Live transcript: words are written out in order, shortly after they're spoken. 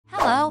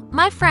Hello,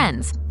 my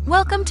friends.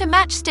 Welcome to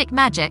Matchstick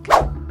Magic.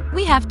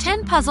 We have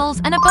 10 puzzles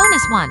and a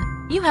bonus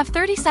one. You have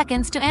 30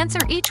 seconds to answer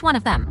each one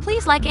of them.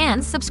 Please like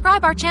and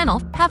subscribe our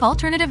channel. Have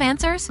alternative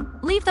answers?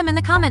 Leave them in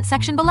the comment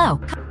section below.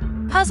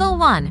 Puzzle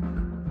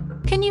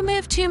 1. Can you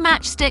move 2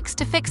 matchsticks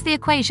to fix the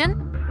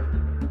equation?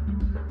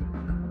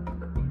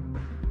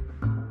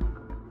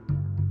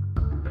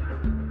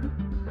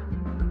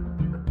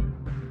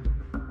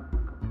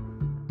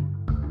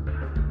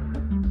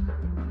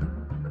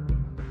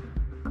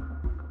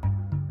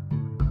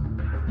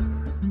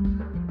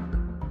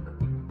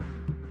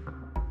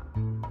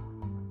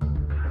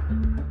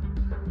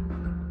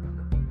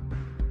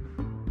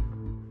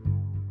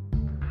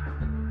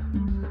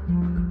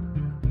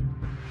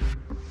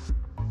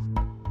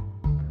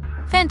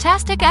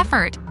 Fantastic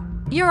effort!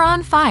 You're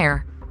on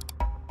fire!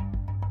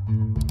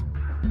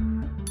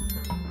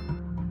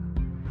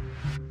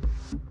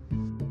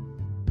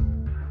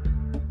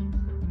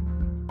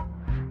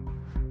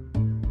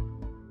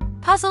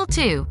 Puzzle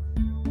 2.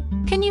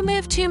 Can you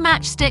move 2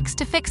 matchsticks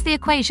to fix the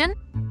equation?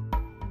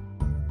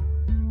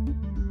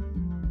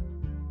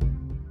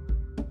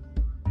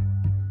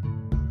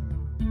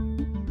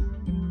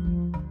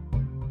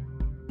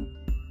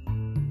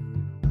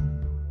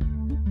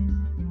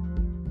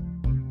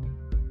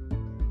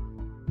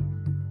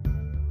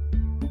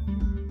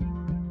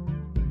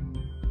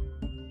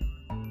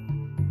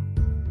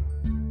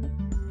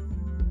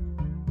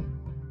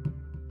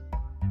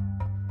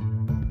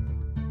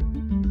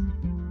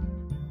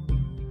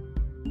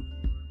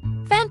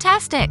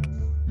 Fantastic!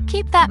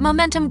 Keep that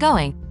momentum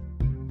going.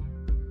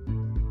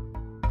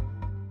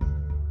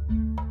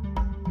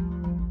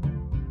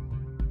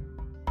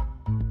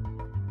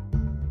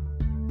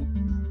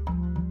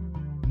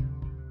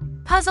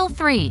 Puzzle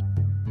 3.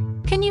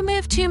 Can you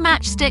move 2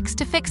 matchsticks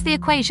to fix the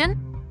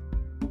equation?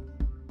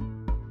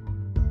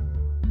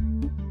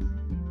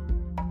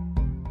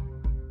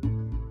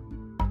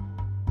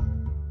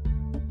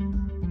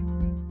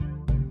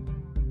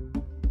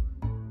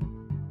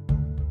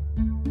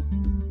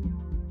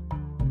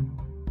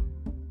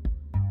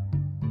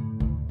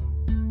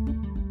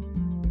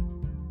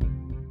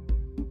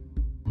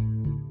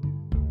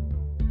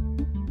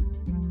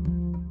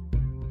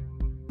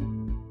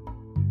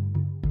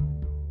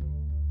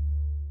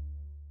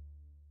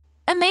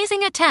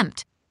 Amazing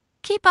attempt!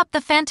 Keep up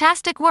the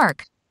fantastic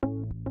work!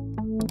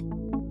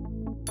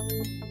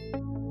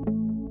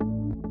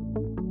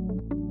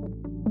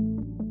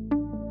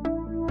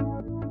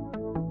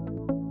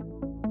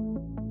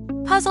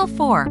 Puzzle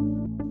 4.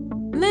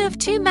 Move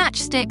 2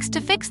 matchsticks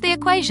to fix the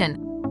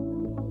equation.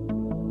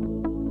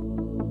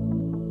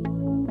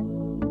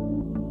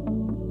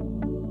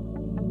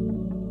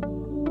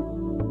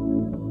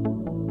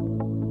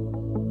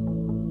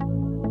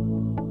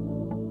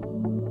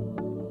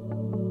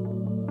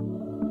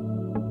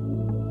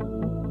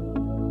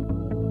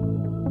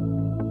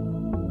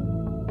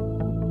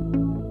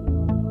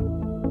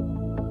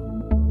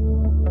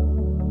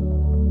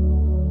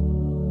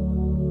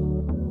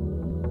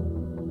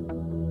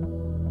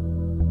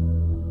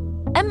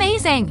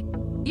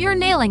 Amazing! You're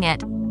nailing it!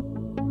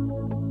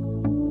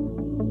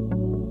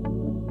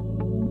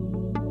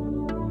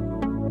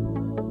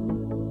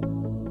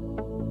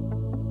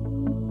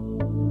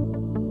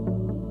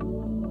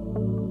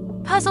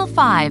 Puzzle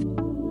 5.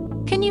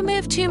 Can you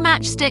move 2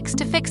 matchsticks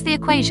to fix the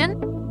equation?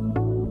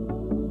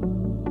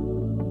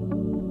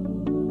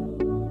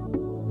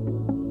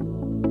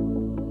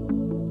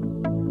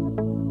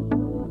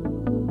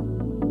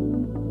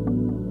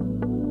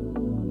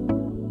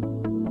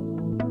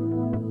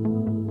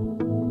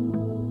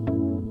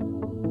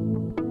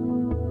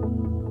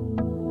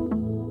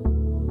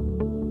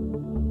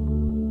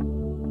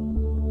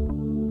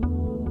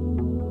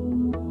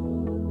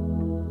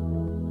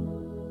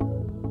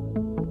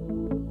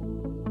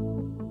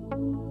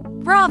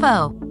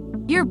 Bravo!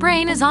 Your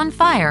brain is on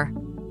fire!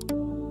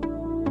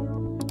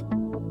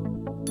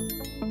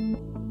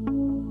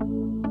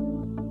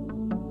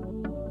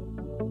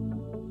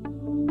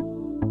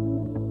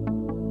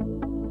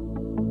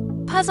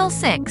 Puzzle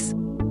 6.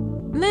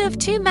 Move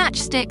 2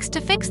 matchsticks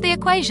to fix the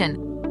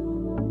equation.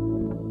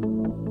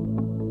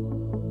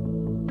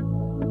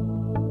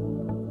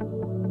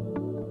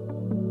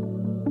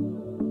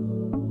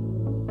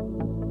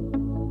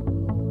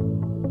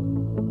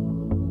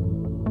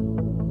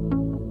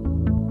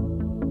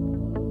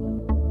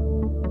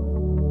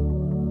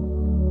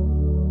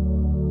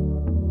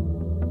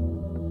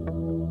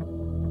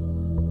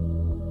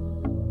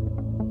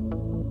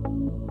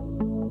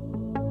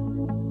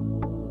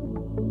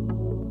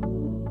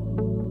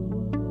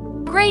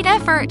 Great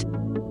effort!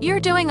 You're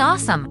doing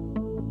awesome!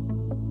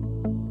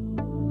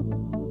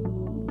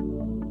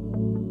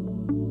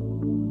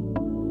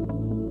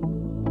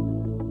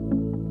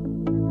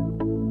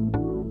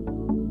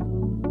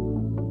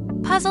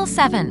 Puzzle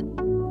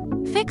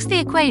 7. Fix the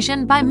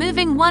equation by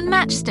moving 1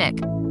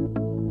 matchstick.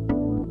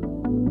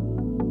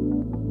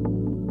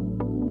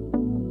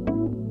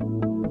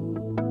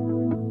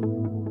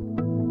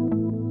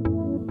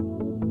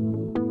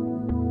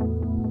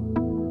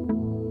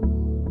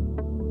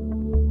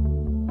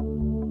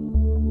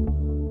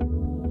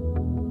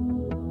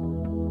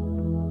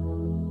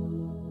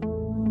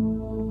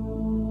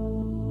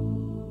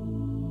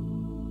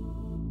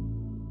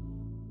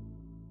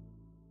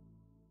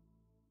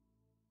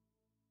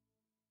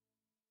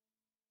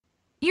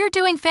 You're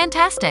doing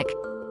fantastic.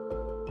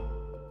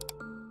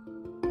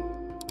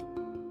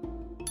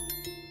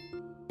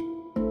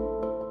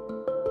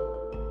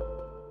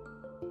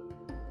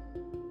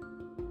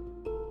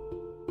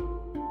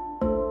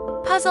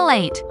 Puzzle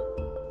 8.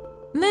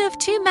 Move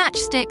 2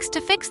 matchsticks to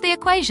fix the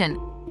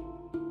equation.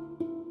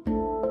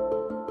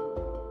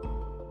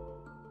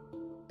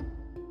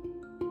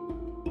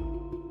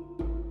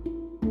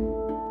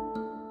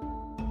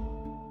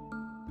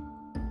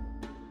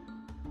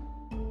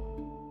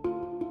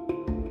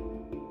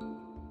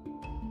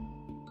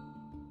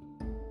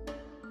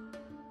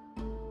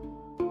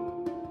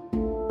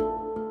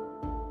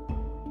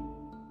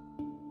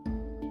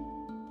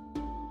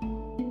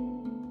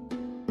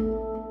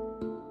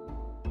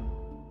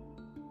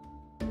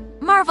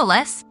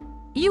 Marvelous!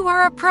 You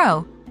are a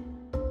pro.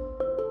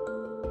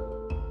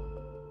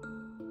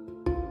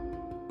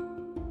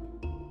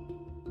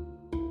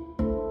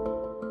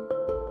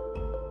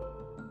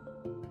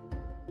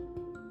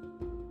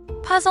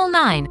 Puzzle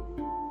 9.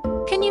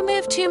 Can you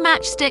move 2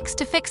 matchsticks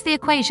to fix the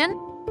equation?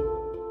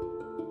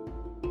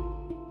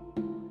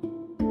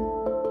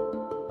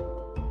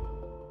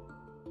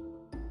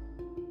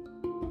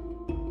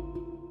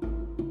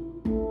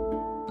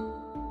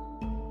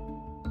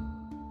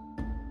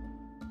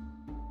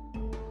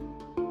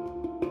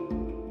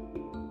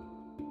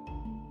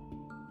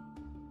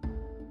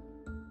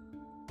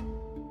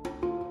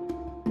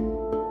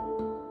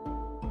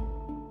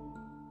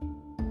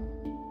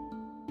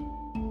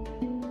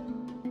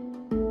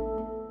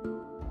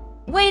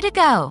 Way to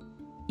go!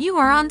 You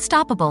are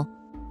unstoppable.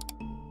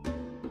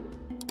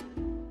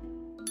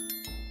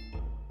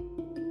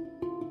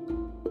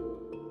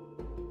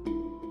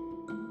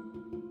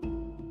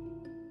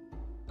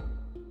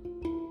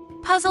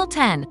 Puzzle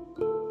 10.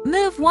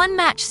 Move 1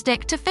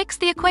 matchstick to fix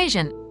the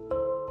equation.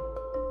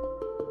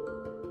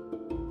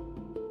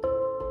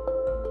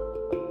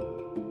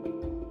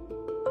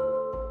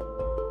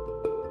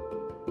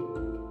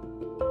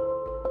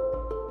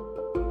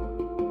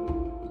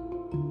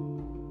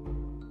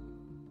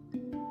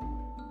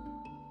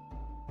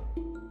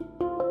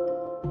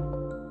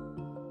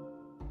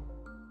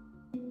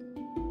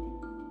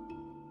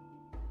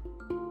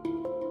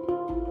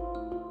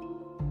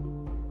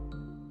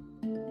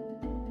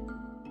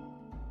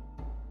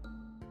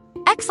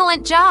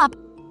 Excellent job!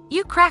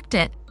 You cracked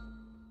it.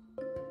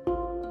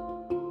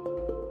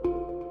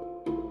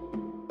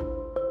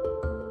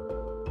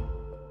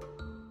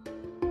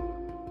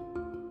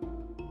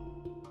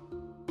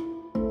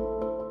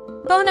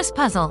 Bonus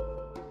puzzle.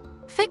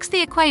 Fix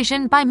the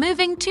equation by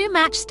moving 2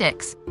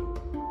 matchsticks.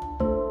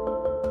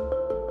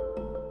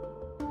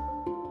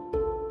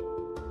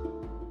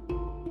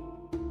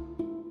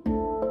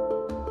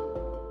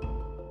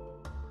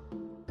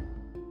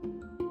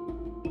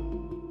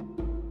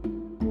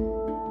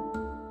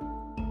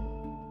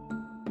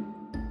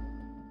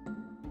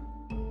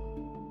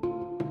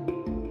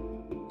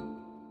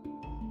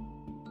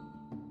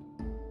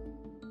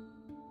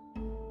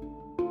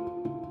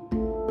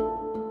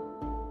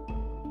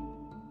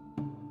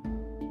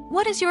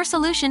 What is your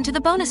solution to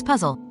the bonus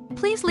puzzle?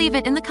 Please leave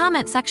it in the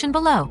comment section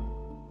below.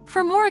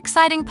 For more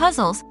exciting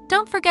puzzles,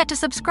 don't forget to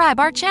subscribe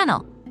our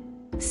channel.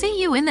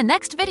 See you in the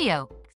next video.